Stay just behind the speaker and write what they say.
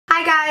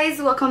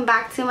guys, welcome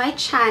back to my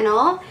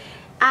channel.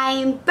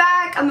 I'm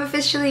back. I'm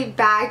officially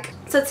back.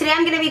 So today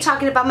I'm going to be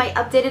talking about my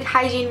updated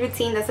hygiene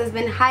routine. This has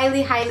been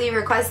highly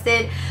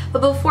requested.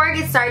 But before I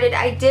get started,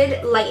 I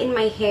did lighten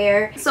my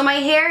hair. So my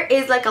hair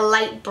is like a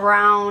light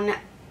brown,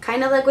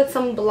 kind of like with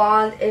some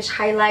blonde-ish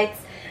highlights,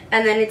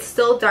 and then it's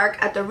still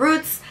dark at the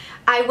roots.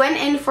 I went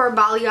in for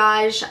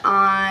balayage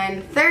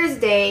on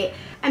Thursday,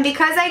 and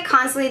because I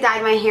constantly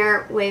dyed my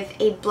hair with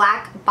a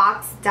black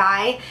box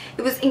dye,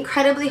 it was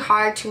incredibly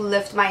hard to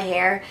lift my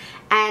hair.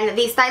 And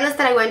the stylist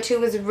that I went to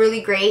was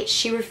really great.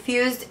 She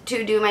refused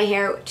to do my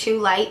hair too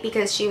light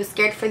because she was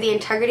scared for the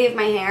integrity of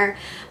my hair.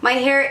 My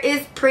hair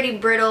is pretty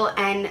brittle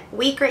and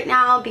weak right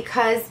now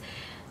because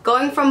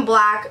going from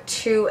black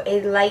to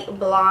a light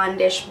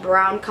blondish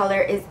brown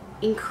color is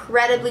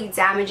incredibly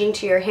damaging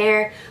to your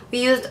hair.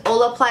 We used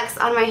Olaplex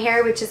on my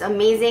hair, which is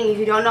amazing. If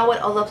you don't know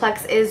what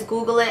Olaplex is,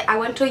 Google it. I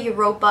went to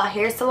Europa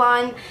Hair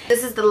Salon.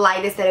 This is the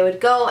lightest that it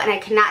would go, and I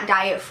cannot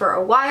dye it for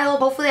a while.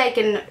 Hopefully I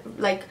can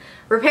like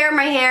repair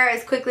my hair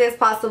as quickly as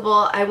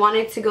possible. I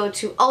wanted to go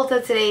to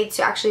Ulta today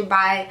to actually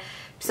buy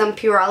some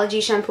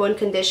Pureology shampoo and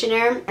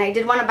conditioner. And I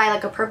did want to buy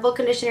like a purple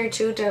conditioner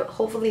too to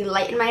hopefully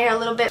lighten my hair a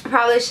little bit. I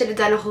probably should have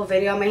done a whole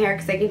video on my hair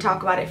because I can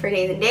talk about it for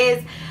days and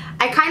days.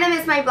 I kind of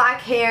miss my black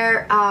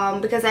hair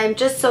because I'm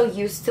just so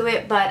used to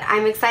it, but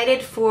I'm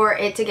excited for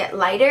it to get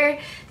lighter.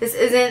 This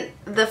isn't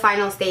the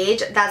final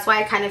stage. That's why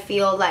I kind of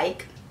feel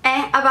like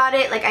about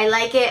it. Like I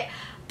like it,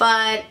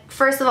 but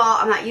first of all,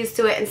 I'm not used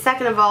to it, and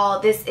second of all,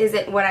 this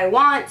isn't what I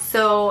want,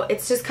 so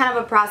it's just kind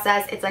of a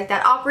process. It's like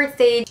that awkward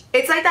stage.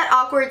 It's like that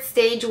awkward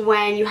stage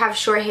when you have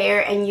short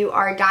hair and you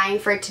are dying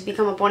for it to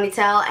become a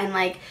ponytail, and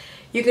like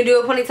you can do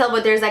a ponytail,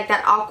 but there's like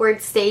that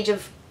awkward stage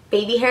of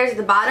baby hairs at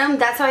the bottom.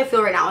 That's how I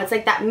feel right now. It's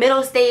like that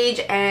middle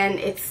stage, and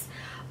it's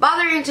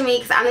bothering to me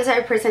because I'm the type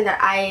of person that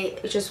I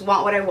just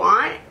want what I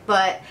want,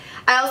 but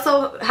I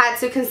also had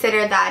to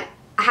consider that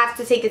I have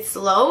to take it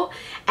slow,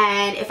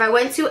 and if I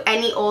went to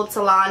any old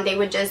salon, they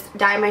would just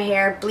dye my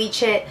hair,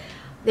 bleach it.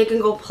 They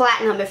can go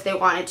platinum if they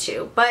wanted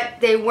to,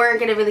 but they weren't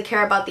going to really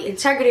care about the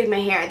integrity of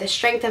my hair, the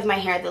strength of my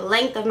hair, the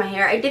length of my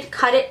hair. I did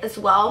cut it as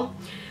well.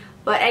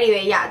 But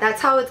anyway, yeah, that's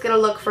how it's going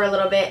to look for a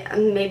little bit.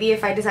 And maybe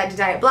if I decide to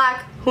dye it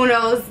black, who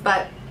knows,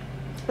 but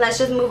let's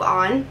just move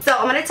on. So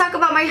I'm going to talk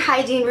about my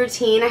hygiene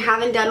routine. I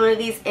haven't done one of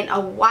these in a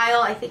while.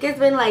 I think it's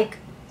been like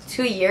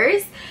 2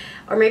 years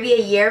or maybe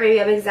a year.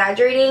 Maybe I'm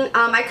exaggerating.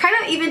 I kind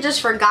of even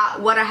just forgot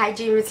what a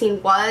hygiene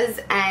routine was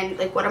and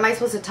like what am I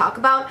supposed to talk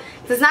about.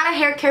 So it's not a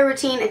hair care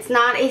routine. It's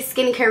not a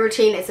skincare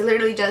routine. It's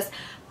literally just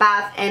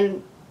bath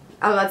and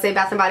let's say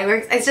Bath and Body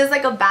Works. It's just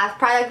like a bath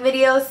product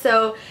video.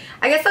 So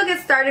I guess I'll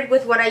get started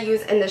with what I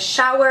use in the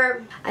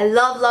shower. I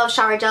love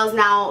shower gels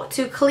now.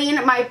 To clean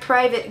my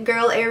private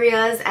girl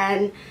areas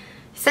and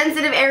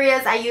sensitive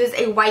areas, I use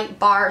a white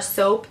bar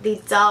soap,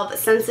 the Dove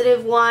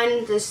sensitive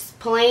one. This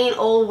plain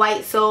old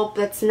white soap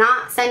that's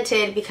not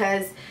scented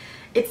because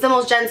it's the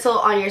most gentle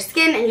on your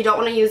skin and you don't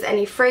want to use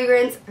any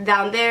fragrance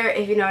down there,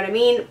 if you know what I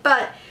mean.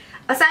 But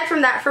aside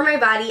from that, for my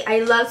body,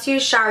 I love to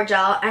use shower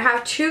gel. I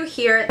have two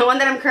here. The one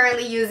that I'm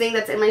currently using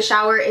that's in my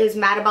shower is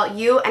Mad About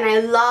You, and I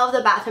love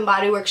the Bath and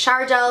Body Works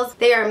shower gels.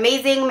 They are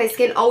amazing. My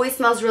skin always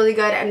smells really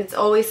good, and it's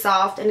always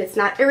soft, and it's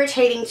not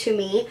irritating to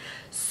me.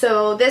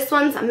 So this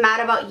one's Mad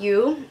About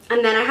You,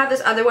 and then I have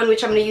this other one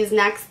which I'm going to use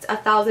next,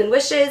 1,000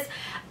 Wishes.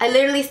 I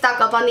literally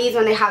stock up on these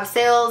when they have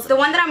sales. The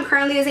one that I'm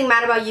currently using,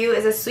 Mad About You,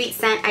 is a sweet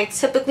scent. I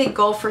typically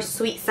go for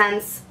sweet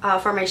scents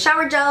for my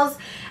shower gels.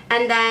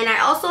 And then I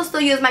also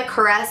still use my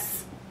Caress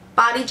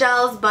body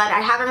gels, but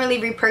I haven't really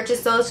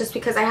repurchased those just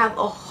because I have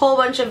a whole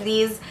bunch of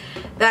these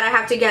that I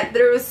have to get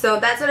through. So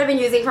that's what I've been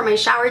using for my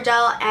shower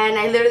gel, and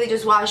I literally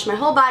just wash my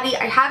whole body.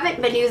 I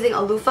haven't been using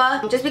a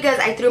loofah just because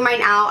I threw mine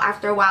out.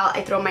 After a while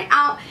I throw mine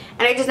out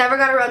and I just never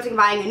got around to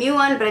buying a new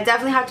one, but I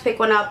definitely have to pick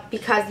one up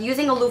because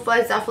using a loofah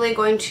is definitely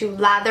going to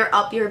lather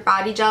up your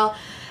body gel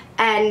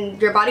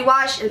and your body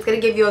wash, and it's going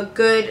to give you a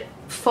good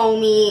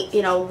foamy,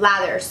 you know,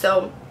 lather.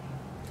 So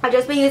I've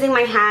just been using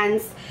my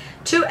hands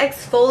to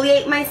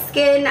exfoliate my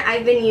skin.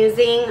 I've been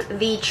using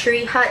the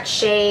Tree Hut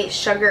Shea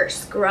Sugar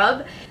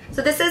Scrub.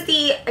 So this is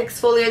the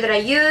exfoliator that I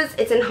use.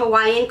 It's in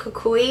Hawaiian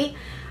Kukui.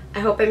 I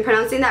hope I'm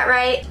pronouncing that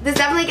right. This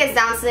definitely gets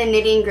down to the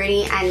nitty and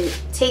gritty and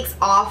takes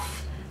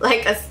off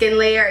like a skin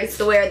layer. I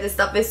swear this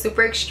stuff is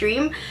super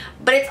extreme.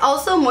 But it's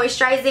also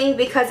moisturizing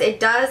because it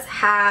does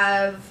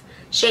have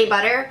shea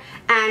butter,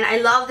 and I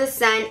love this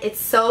scent. It's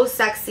so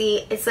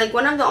sexy. It's like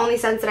one of the only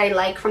scents that I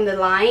like from the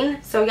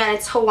line. So again,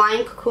 it's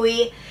Hawaiian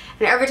Kukui.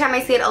 And every time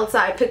I see it at Ulta,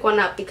 I pick one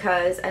up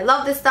because I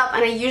love this stuff,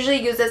 and I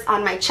usually use this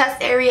on my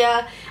chest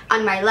area,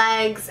 on my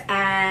legs,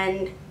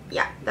 and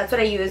yeah, that's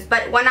what I use.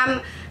 But when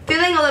I'm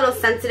feeling a little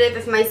sensitive,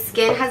 if my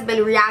skin has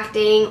been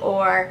reacting,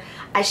 or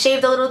I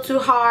shaved a little too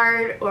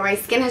hard, or my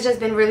skin has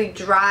just been really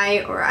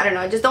dry, or I don't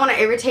know, I just don't want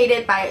to irritate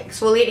it by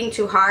exfoliating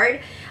too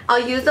hard,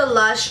 I'll use the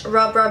Lush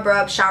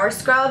Rub Shower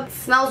Scrub. It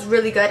smells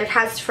really good. It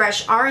has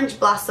fresh orange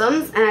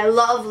blossoms, and I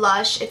love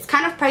Lush. It's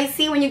kind of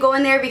pricey when you go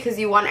in there because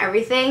you want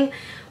everything,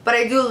 but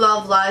I do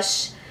love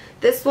Lush.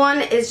 This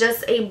one is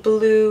just a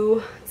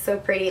blue so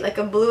pretty. Like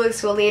a blue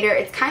exfoliator.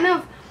 It's kind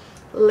of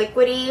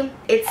liquidy.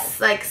 It's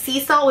like sea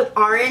salt with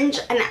orange,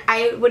 and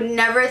I would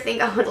never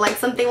think I would like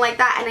something like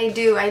that, and I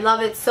do. I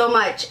love it so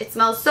much. It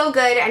smells so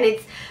good, and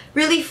it's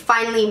really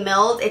finely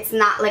milled. It's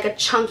not like a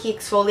chunky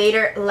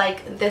exfoliator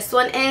like this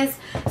one is.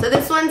 So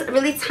this one's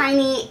really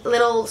tiny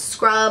little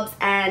scrubs,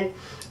 and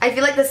I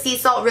feel like the sea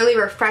salt really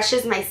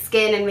refreshes my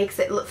skin and makes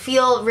it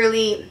feel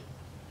really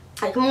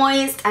like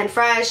moist and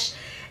fresh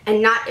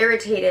and not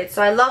irritated.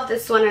 So I love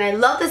this one, and I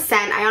love the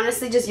scent. I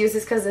honestly just use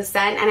this because of the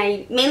scent, and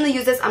I mainly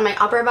use this on my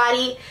upper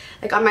body,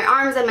 like on my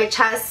arms and my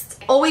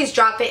chest. Always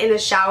drop it in the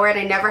shower, and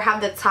I never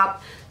have the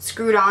top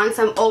screwed on,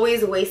 so I'm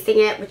always wasting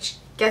it, which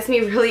gets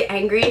me really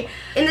angry.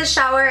 In the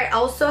shower, I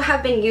also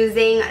have been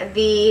using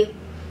the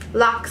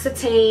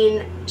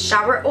L'Occitane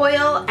shower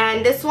oil,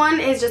 and this one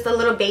is just a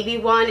little baby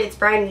one. It's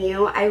brand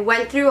new. I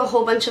went through a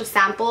whole bunch of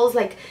samples,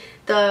 like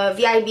the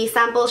VIB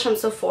samples from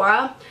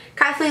Sephora.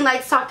 Kathleen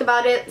Lights talked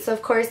about it, so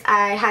of course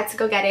I had to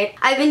go get it.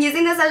 I've been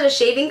using this as a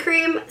shaving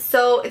cream,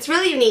 so it's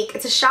really unique.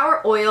 It's a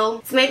shower oil.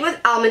 It's made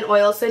with almond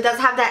oil, so it does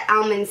have that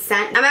almond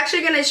scent. I'm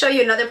actually going to show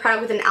you another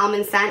product with an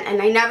almond scent,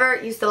 and I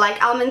never used to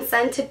like almond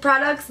scented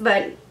products,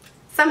 but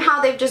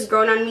somehow they've just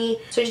grown on me.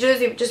 So what you do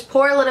is you just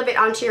pour a little bit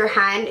onto your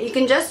hand. You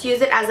can just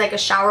use it as like a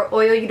shower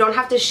oil. You don't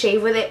have to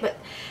shave with it, but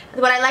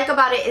what I like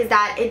about it is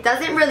that it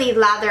doesn't really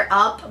lather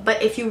up,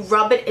 but if you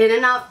rub it in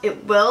enough,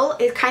 it will.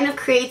 It kind of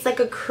creates like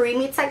a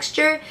creamy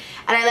texture,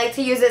 and I like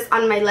to use this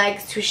on my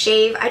legs to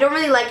shave. I don't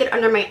really like it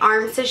under my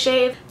arms to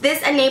shave.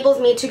 This enables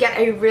me to get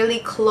a really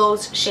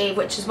close shave,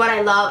 which is what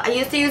I love. I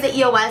used to use the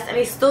EOS, and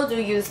I still do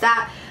use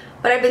that,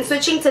 but I've been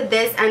switching to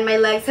this, and my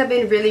legs have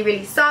been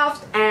really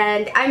soft,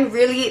 and I'm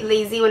really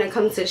lazy when it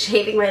comes to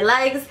shaving my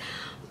legs.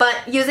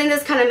 But using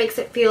this kind of makes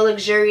it feel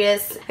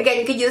luxurious.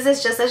 Again, you could use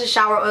this just as a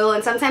shower oil,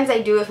 and sometimes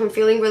I do if I'm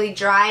feeling really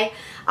dry.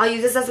 I'll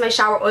use this as my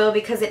shower oil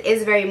because it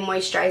is very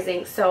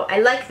moisturizing. So I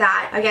like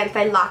that. Again, it's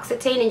by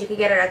L'Occitane, and you can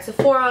get it at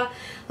Sephora.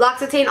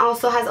 L'Occitane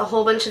also has a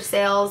whole bunch of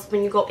sales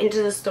when you go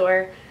into the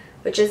store,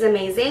 which is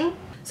amazing.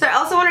 So I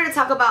also wanted to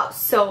talk about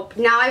soap.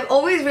 Now, I've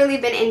always really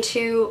been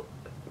into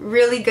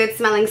really good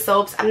smelling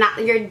soaps. I'm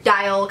not your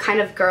Dial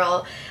kind of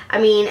girl. I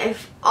mean,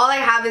 if all I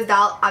have is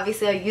Dial,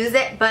 obviously I'll use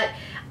it, but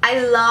I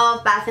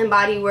love Bath &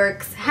 Body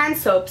Works hand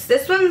soaps.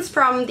 This one's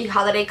from the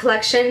holiday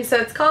collection, so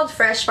it's called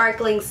Fresh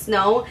Sparkling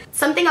Snow.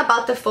 Something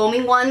about the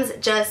foaming ones,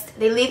 just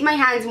they leave my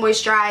hands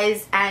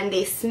moisturized and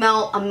they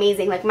smell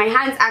amazing. Like my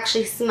hands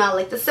actually smell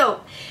like the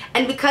soap.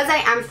 And because I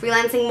am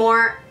freelancing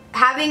more,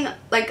 having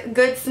like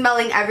good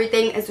smelling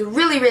everything is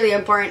really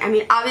important. I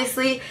mean,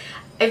 obviously,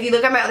 if you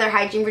look at my other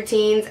hygiene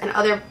routines and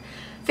other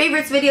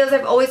favorites videos,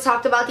 I've always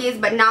talked about these,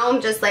 but now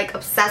I'm just like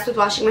obsessed with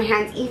washing my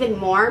hands even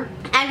more.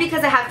 And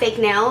because I have fake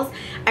nails,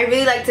 I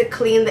really like to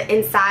clean the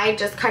inside,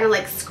 just kind of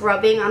like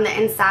scrubbing on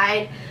the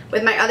inside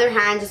with my other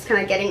hand, just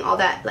kind of getting all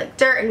that like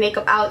dirt and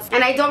makeup out.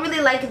 And I don't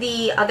really like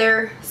the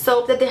other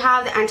soap that they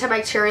have, the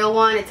antibacterial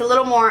one. It's a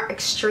little more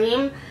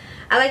extreme.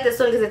 I like this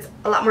one because it's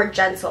a lot more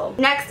gentle.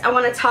 Next, I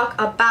want to talk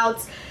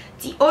about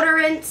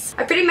deodorant.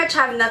 I pretty much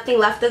have nothing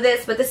left of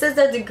this, but this is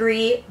the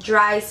Degree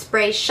Dry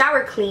Spray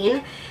Shower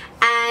Clean.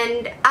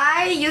 And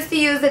I used to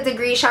use the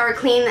Degree Shower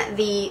Clean,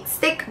 the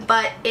stick,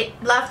 but it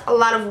left a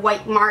lot of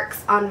white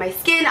marks on my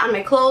skin, on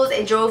my clothes.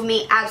 It drove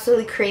me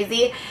absolutely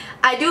crazy.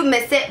 I do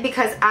miss it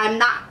because I'm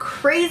not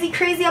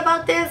crazy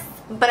about this,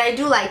 but I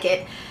do like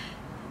it.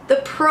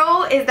 The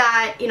pro is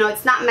that, you know,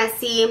 it's not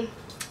messy.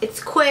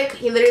 It's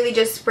quick. You literally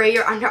just spray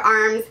your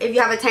underarms. If you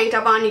have a tank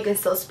top on, you can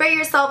still spray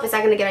yourself. It's not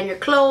going to get on your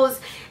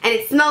clothes. And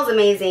it smells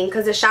amazing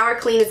because the Shower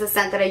Clean is the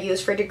scent that I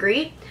use for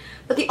Degree.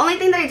 But the only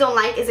thing that I don't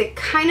like is it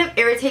kind of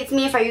irritates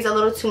me if I use a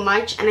little too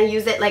much and I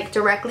use it like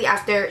directly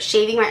after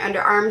shaving my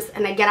underarms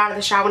and I get out of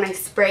the shower and I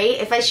spray.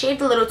 If I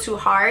shaved a little too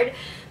hard,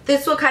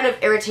 this will kind of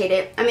irritate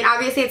it. I mean,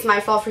 obviously it's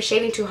my fault for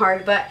shaving too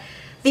hard, but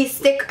the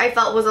stick I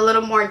felt was a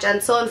little more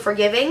gentle and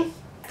forgiving.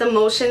 The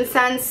motion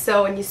sense,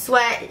 so when you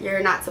sweat,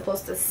 you're not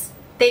supposed to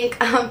stink.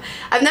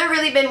 I've never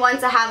really been one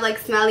to have like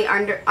smelly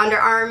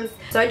underarms,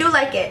 so I do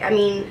like it. I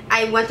mean,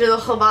 I went through the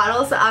whole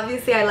bottle, so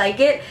obviously I like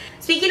it.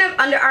 Speaking of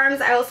underarms,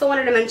 I also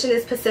wanted to mention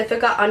this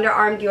Pacifica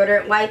Underarm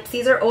Deodorant Wipes.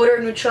 These are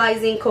odor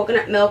neutralizing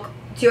coconut milk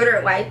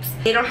deodorant wipes.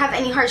 They don't have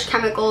any harsh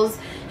chemicals.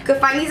 You can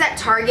find these at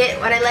Target.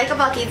 What I like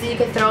about these is you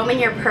can throw them in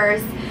your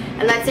purse,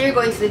 and let's say you're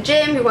going to the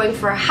gym, you're going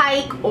for a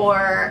hike,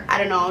 or I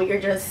don't know,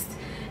 you're just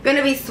going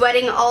to be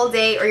sweating all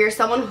day, or you're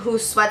someone who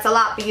sweats a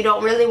lot but you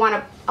don't really want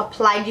to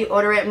apply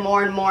deodorant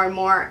more and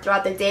more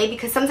throughout the day,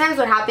 because sometimes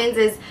what happens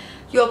is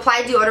you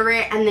apply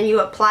deodorant and then you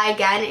apply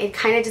again, it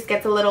kind of just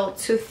gets a little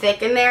too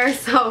thick in there.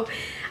 So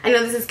I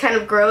know this is kind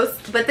of gross,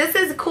 but this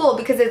is cool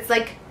because it's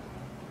like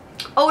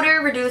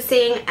odor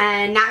reducing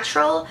and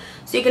natural,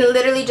 so you can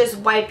literally just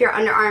wipe your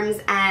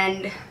underarms.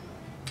 And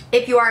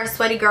if you are a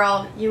sweaty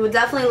girl, you would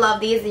definitely love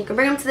these. You can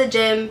bring them to the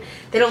gym.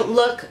 They don't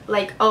look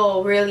like,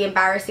 oh, really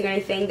embarrassing or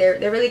anything.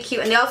 They're really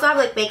cute. And they also have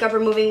like makeup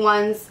removing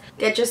ones.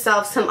 Get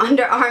yourself some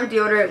underarm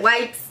deodorant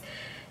wipes.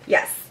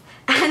 Yes.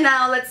 And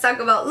now let's talk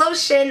about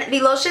lotion.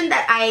 The lotion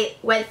that I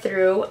went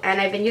through,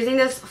 and I've been using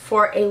this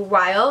for a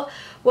while,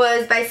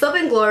 was by Soap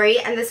 & Glory,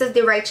 and this is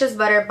the Righteous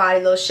Butter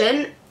Body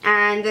Lotion.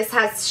 And this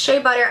has shea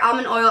butter,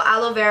 almond oil,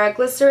 aloe vera,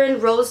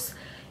 glycerin, rose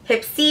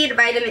hip seed,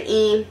 vitamin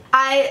E.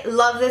 I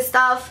love this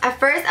stuff. At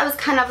first I was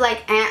kind of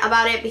like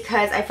about it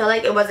because I feel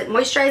like it wasn't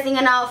moisturizing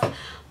enough.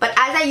 But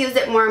as I use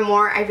it more and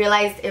more, I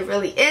realized it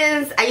really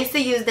is. I used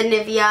to use the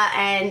Nivea,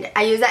 and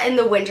I use that in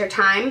the winter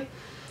time.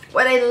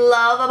 What I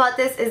love about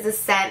this is the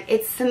scent.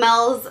 It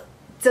smells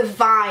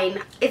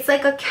divine. It's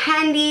like a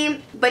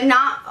candy, but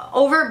not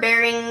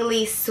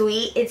overbearingly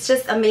sweet. It's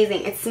just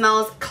amazing. It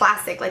smells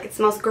classic. Like, it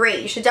smells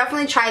great. You should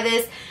definitely try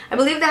this. I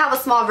believe they have a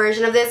small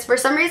version of this. For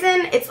some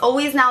reason, it's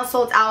always now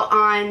sold out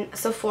on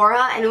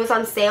Sephora, and it was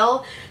on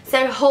sale. So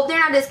I hope they're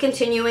not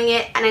discontinuing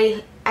it,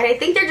 and I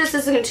think they're just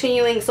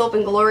discontinuing Soap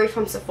 & Glory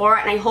from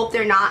Sephora, and I hope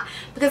they're not,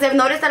 because I've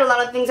noticed that a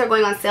lot of things are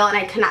going on sale and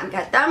I cannot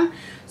get them.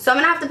 So I'm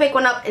gonna have to pick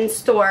one up in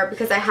store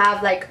because I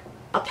have like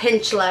a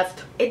pinch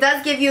left. It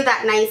does give you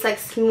that nice like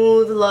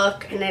smooth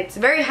look, and it's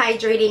very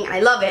hydrating, and I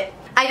love it.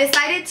 I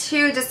decided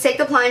to just take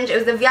the plunge. It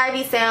was the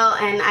VIB sale,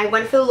 and I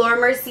went for the Laura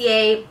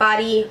Mercier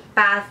Body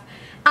Bath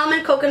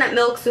Almond Coconut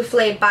Milk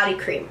Souffle Body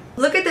Cream.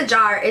 Look at the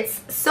jar.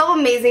 It's so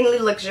amazingly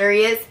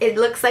luxurious. It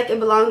looks like it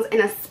belongs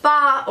in a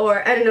spa,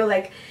 or I don't know,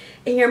 like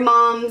in your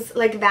mom's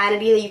like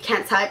vanity that you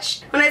can't touch.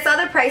 When I saw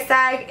the price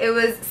tag, it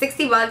was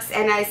 60 bucks,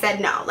 and I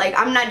said no, like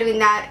I'm not doing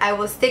that. I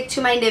will stick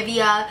to my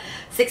Nivea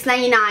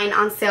 $6.99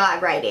 on sale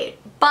at Rite Aid.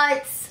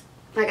 But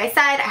like I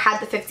said, I had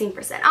the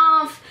 15%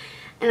 off,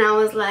 and I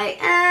was like,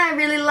 I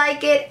really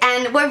like it.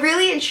 And what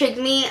really intrigued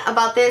me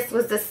about this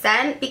was the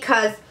scent,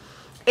 because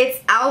it's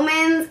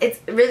almonds.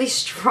 It's really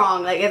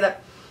strong. Like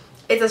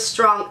it's a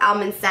strong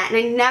almond scent, and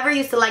I never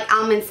used to like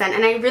almond scent,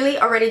 and I really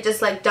already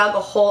just like dug a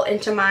hole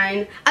into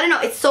mine. I don't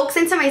know, it soaks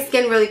into my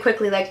skin really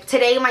quickly. Like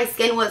today my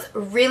skin was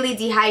really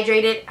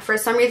dehydrated. For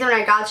some reason when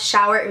I got to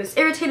shower, it was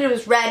irritated, it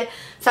was red.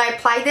 So I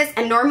applied this,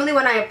 and normally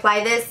when I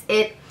apply this,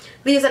 it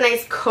leaves a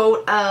nice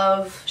coat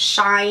of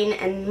shine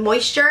and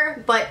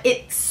moisture, but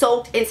it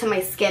soaked into my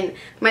skin.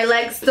 My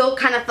legs still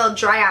kind of felt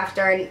dry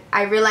after, and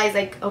I realized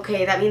like,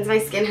 okay, that means my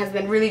skin has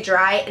been really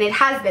dry, and it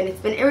has been.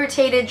 It's been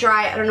irritated,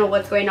 dry, I don't know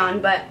what's going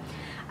on, but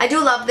I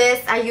do love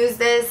this. I use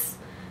this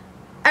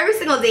every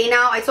single day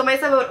now. I told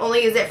myself I would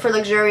only use it for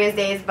luxurious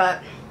days,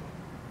 but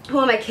who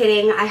am I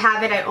kidding? I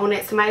have it, I own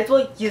it, so might as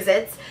well use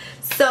it.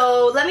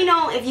 So let me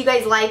know if you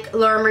guys like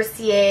Laura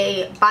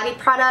Mercier body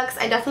products.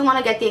 I definitely want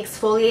to get the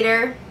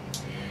exfoliator.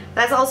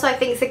 That's also, I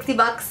think, 60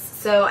 bucks,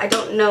 so I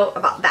don't know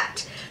about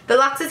that. The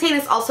L'Occitane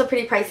is also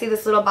pretty pricey.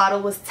 This little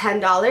bottle was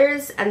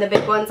 $10, and the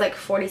big one's like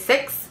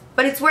 $46.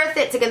 But it's worth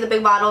it to get the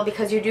big bottle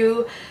because you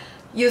do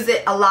use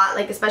it a lot,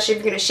 like especially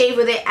if you're gonna shave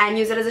with it and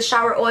use it as a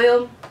shower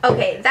oil.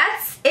 Okay,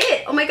 that's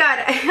it. Oh my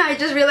god, I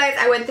just realized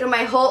I went through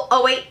my whole,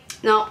 oh wait,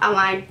 no, I'm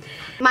lying.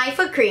 My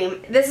foot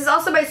cream. This is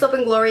also by Soap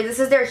 & Glory. This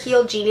is their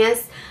Heel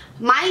Genius.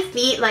 My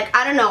feet, like,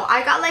 I don't know,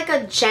 I got like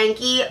a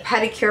janky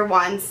pedicure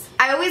once.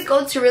 I always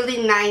go to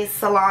really nice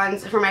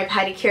salons for my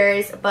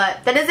pedicures,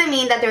 but that doesn't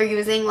mean that they're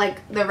using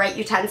like the right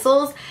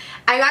utensils.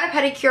 I got a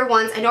pedicure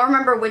once, I don't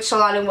remember which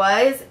salon it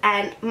was,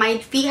 and my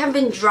feet have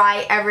been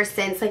dry ever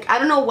since. Like, I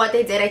don't know what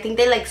they did. I think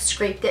they like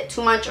scraped it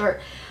too much,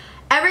 or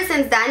ever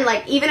since then,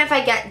 like even if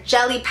I get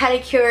jelly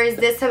pedicures,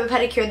 this type of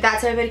pedicure,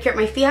 that type of pedicure,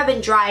 my feet have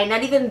been dry, and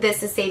not even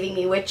this is saving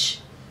me, which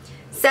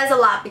says a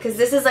lot because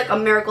this is like a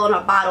miracle in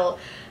a bottle.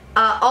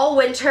 All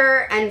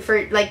winter and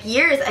for like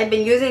years I've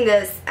been using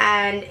this,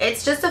 and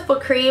it's just a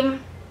foot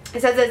cream.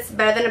 It says it's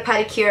better than a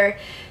pedicure.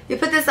 You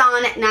put this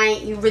on at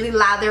night, you really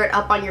lather it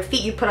up on your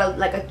feet, you put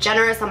like a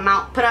generous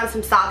amount, put on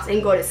some socks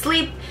and go to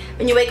sleep,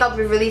 and you wake up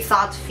with really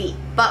soft feet.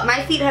 But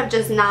my feet have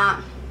just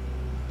not,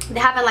 they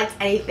haven't liked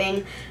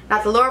anything,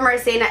 not the Laura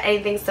Mercier, not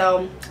anything,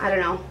 so I don't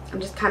know, I'm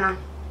just kind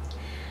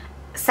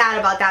of sad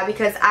about that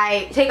because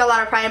I take a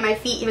lot of pride in my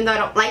feet. Even though I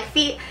don't like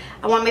feet,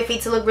 I want my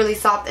feet to look really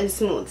soft and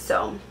smooth.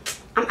 So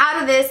I'm out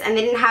of this, and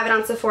they didn't have it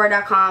on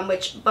Sephora.com,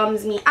 which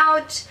bums me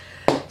out.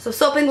 So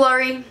Soap &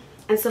 Glory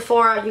and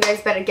Sephora, you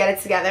guys better get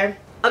it together.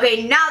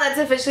 Okay, now that's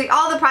officially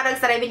all the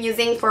products that I've been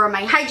using for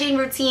my hygiene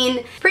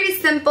routine. Pretty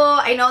simple.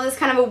 I know this is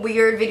kind of a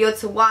weird video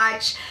to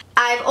watch.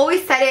 I've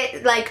always said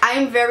it, like,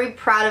 I'm very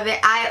proud of it.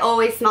 I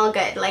always smell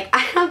good. Like,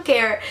 I don't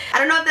care. I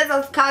don't know if that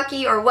sounds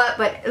cocky or what,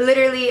 but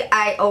literally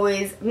I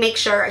always make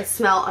sure I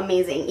smell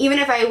amazing. Even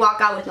if I walk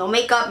out with no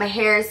makeup, my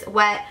hair is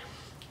wet,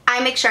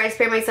 I make sure I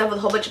spray myself with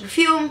a whole bunch of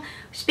perfume.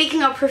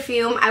 Speaking of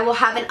perfume, I will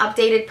have an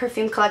updated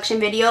perfume collection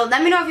video.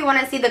 Let me know if you want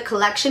to see the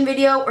collection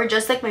video or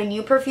just like my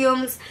new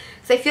perfumes.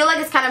 So I feel like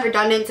it's kind of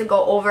redundant to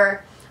go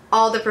over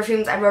all the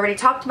perfumes I've already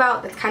talked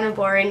about. That's kind of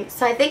boring.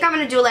 So I think I'm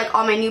going to do like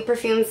all my new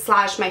perfumes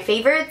slash my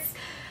favorites.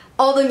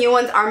 All the new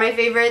ones are my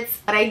favorites,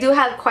 but I do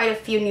have quite a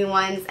few new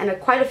ones and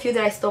quite a few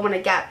that I still want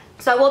to get.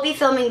 So I will be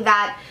filming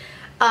that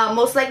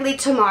most likely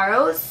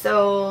tomorrow,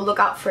 so look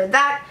out for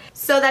that.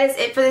 So that is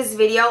it for this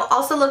video.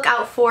 Also look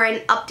out for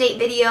an update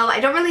video. I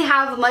don't really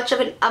have much of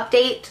an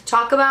update to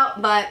talk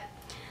about, but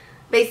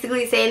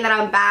basically saying that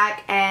I'm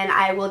back, and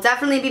I will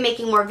definitely be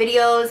making more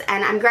videos,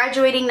 and I'm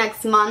graduating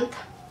next month,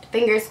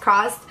 fingers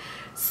crossed.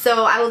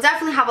 So I will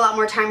definitely have a lot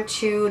more time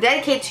to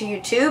dedicate to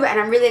YouTube, and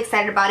I'm really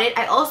excited about it.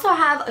 I also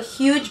have a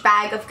huge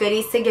bag of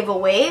goodies to give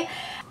away,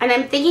 and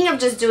I'm thinking of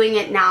just doing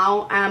it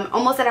now. I'm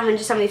almost at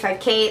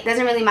 175K. It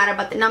doesn't really matter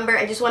about the number.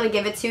 I just want to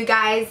give it to you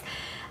guys.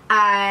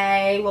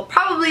 I will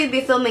probably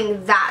be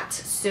filming that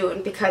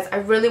soon because I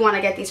really want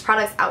to get these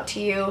products out to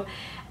you.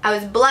 I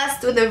was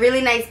blessed with a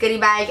really nice goodie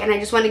bag, and I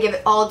just want to give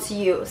it all to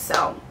you.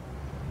 So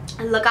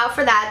look out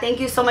for that. Thank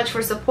you so much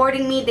for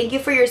supporting me. Thank you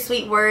for your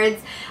sweet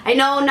words. I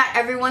know not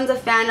everyone's a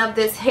fan of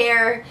this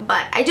hair,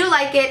 but I do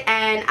like it,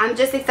 and I'm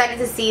just excited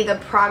to see the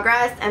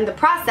progress and the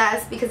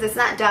process because it's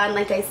not done,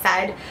 like I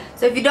said.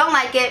 So if you don't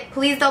like it,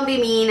 please don't be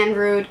mean and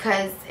rude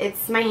because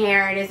it's my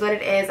hair. It is what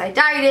it is. I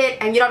dyed it,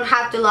 and you don't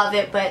have to love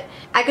it, but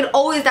I could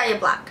always dye it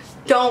black.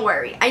 Don't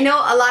worry. I know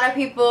a lot of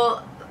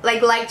people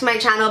liked my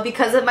channel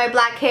because of my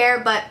black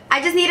hair, but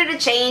I just needed a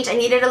change. I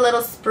needed a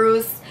little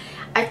spruce.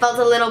 I felt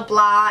a little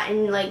blah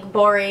and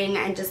boring,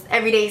 and just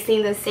every day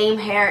seeing the same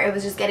hair, it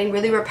was just getting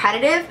really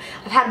repetitive.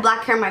 I've had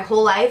black hair my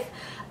whole life,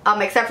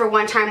 except for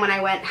one time when I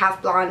went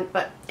half blonde.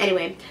 But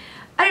anyway,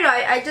 I don't know,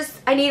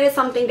 I needed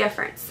something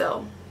different,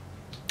 so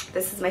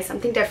this is my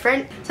something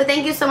different. So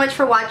thank you so much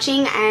for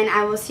watching, and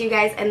I will see you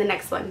guys in the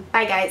next one.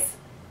 Bye guys.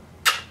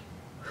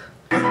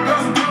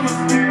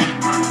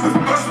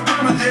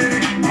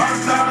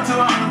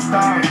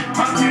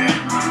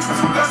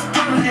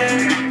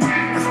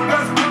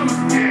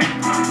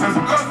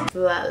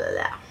 La, la,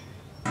 la.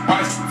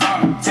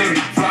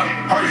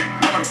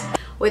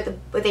 With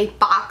a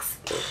box.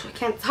 I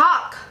can't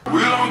talk.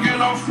 We don't get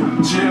no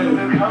food,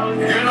 yeah.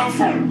 Get no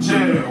food,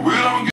 yeah. We don't get